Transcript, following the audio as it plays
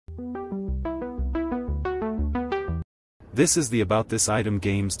This is the About This Item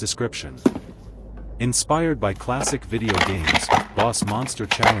game's description. Inspired by classic video games, Boss Monster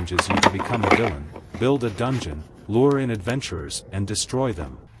challenges you to become a villain, build a dungeon, lure in adventurers, and destroy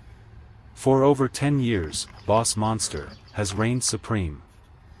them. For over 10 years, Boss Monster has reigned supreme.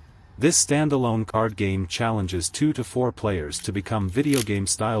 This standalone card game challenges 2 to 4 players to become video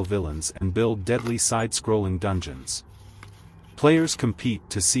game-style villains and build deadly side-scrolling dungeons. Players compete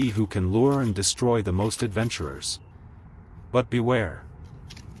to see who can lure and destroy the most adventurers. But beware.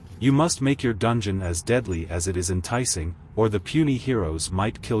 You must make your dungeon as deadly as it is enticing, or the puny heroes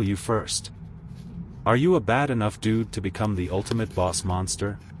might kill you first. Are you a bad enough dude to become the ultimate Boss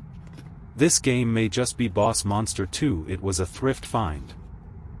Monster? This game may just be Boss Monster 2. It was a thrift find.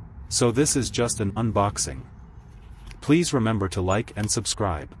 So this is just an unboxing. Please remember to like and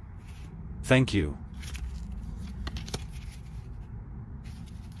subscribe. Thank you.